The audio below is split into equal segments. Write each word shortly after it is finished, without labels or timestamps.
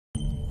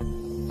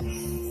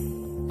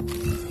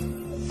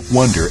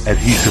Wonder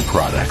Adhesive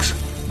Products.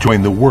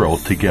 Join the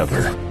world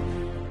together.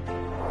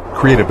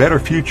 Create a better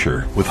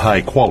future with high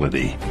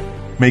quality.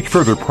 Make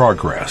further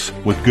progress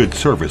with good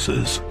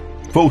services.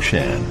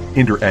 Foshan,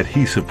 Inder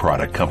Adhesive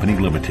Product Company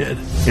Limited,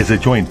 is a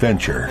joint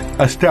venture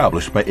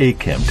established by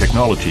ACHEM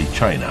Technology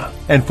China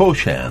and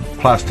Foshan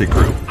Plastic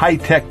Group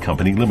High-Tech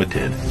Company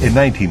Limited in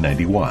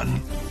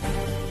 1991.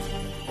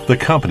 The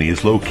company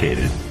is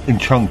located in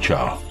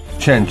Chengzhou,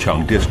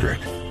 Changcheng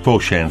District,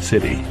 Foshan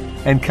City,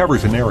 and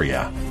covers an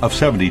area of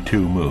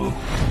 72 mu.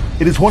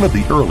 It is one of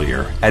the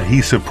earlier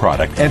adhesive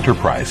product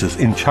enterprises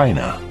in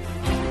China.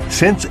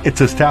 Since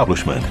its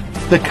establishment,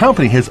 the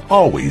company has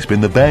always been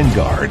the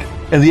vanguard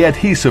in the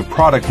adhesive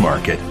product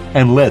market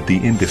and led the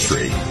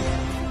industry.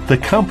 The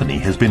company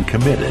has been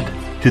committed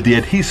to the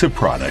adhesive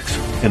products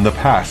in the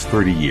past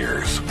 30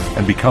 years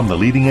and become the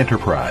leading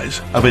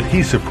enterprise of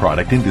adhesive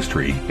product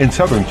industry in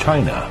southern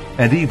China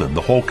and even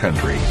the whole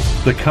country.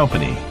 The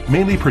company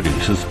mainly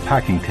produces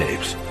packing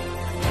tapes,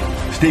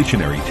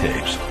 stationery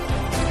tapes,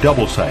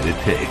 double-sided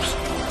tapes,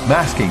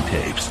 masking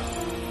tapes,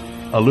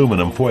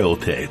 aluminum foil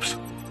tapes,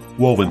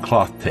 woven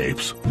cloth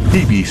tapes,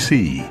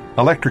 PVC,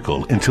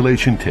 electrical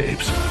insulation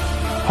tapes,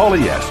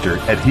 polyester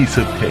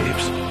adhesive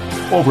tapes,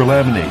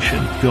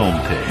 overlamination film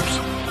tapes,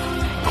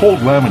 cold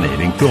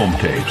laminating film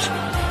tapes,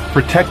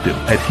 protective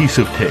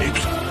adhesive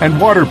tapes, and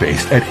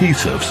water-based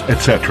adhesives,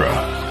 etc.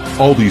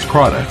 All these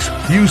products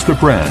use the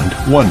brand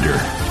Wonder.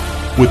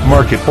 With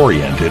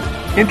market-oriented,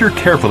 Inder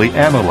carefully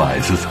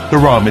analyzes the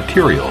raw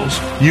materials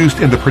used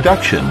in the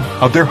production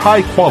of their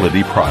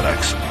high-quality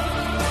products.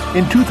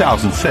 In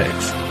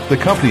 2006, the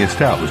company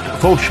established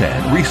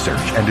Foshan Research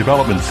and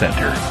Development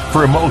Center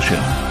for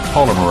Emulsion,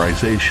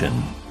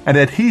 Polymerization, and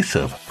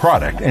Adhesive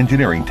Product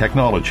Engineering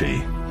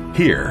Technology.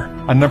 Here,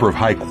 a number of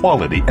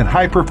high-quality and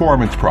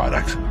high-performance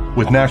products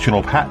with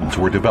national patents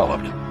were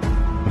developed.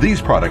 These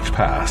products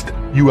passed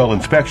UL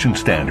Inspection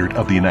Standard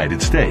of the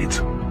United States.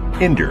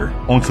 Inder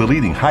owns the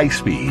leading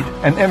high-speed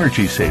and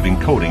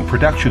energy-saving coating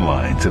production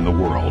lines in the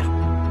world,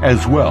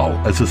 as well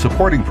as the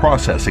supporting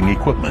processing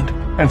equipment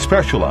and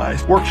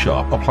specialized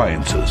workshop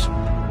appliances.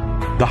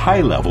 The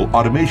high-level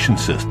automation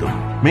system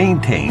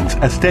maintains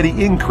a steady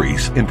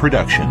increase in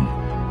production.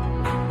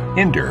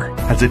 Inder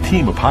has a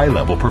team of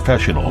high-level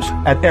professionals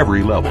at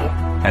every level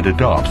and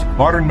adopts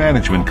modern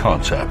management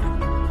concept.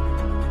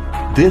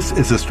 This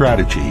is a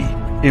strategy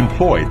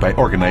employed by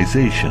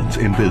organizations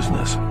in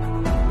business,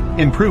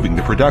 improving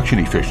the production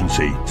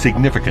efficiency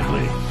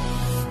significantly.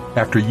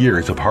 After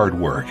years of hard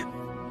work,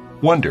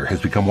 Wonder has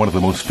become one of the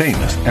most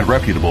famous and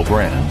reputable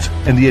brands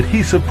in the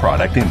adhesive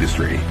product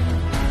industry.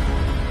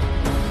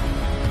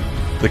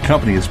 The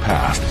company has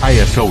passed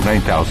ISO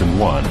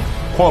 9001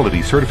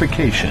 quality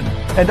certification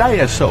and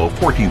ISO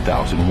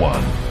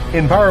 14001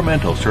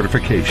 environmental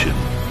certification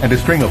and a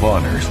string of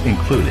honors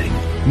including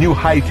New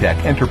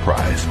High-Tech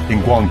Enterprise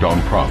in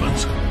Guangdong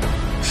Province,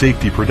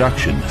 Safety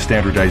Production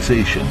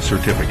Standardization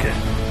Certificate,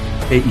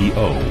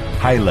 AEO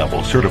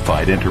High-Level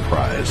Certified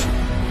Enterprise,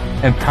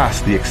 and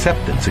passed the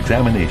acceptance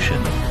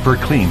examination for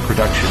clean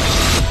production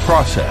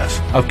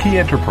process of key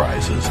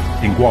enterprises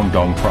in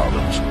Guangdong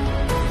Province.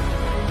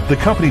 The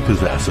company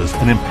possesses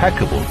an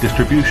impeccable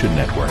distribution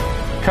network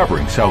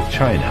covering South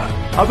China,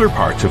 other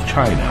parts of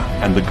China,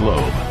 and the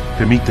globe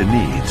to meet the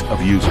needs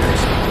of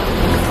users.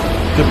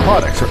 The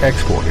products are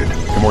exported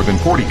to more than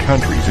 40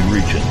 countries and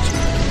regions,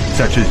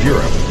 such as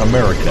Europe,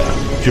 America,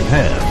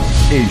 Japan,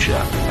 Asia,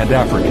 and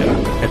Africa,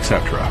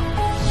 etc.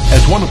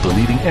 As one of the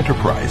leading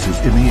enterprises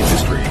in the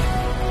industry,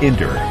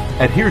 Inder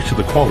adheres to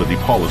the quality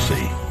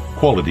policy,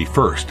 quality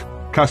first,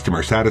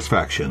 customer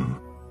satisfaction,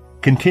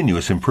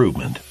 continuous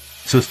improvement,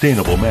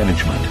 sustainable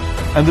management,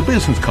 and the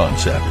business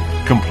concept,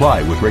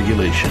 comply with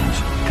regulations,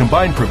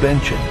 combine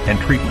prevention and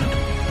treatment,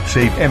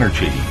 save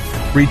energy,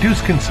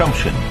 reduce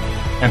consumption,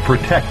 and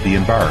protect the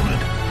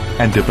environment,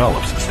 and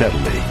develops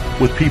steadily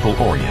with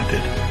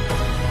people-oriented.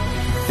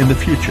 In the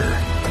future,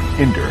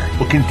 Inder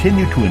will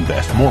continue to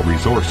invest more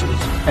resources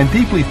and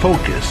deeply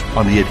focus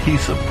on the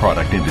adhesive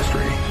product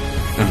industry,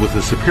 and with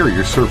a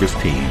superior service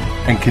team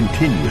and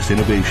continuous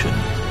innovation,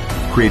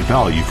 create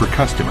value for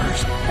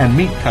customers and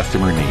meet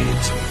customer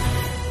needs.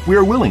 We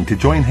are willing to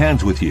join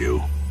hands with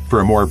you for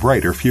a more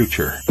brighter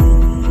future.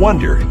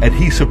 Wonder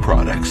Adhesive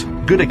Products,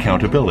 good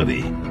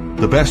accountability,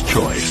 the best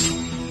choice.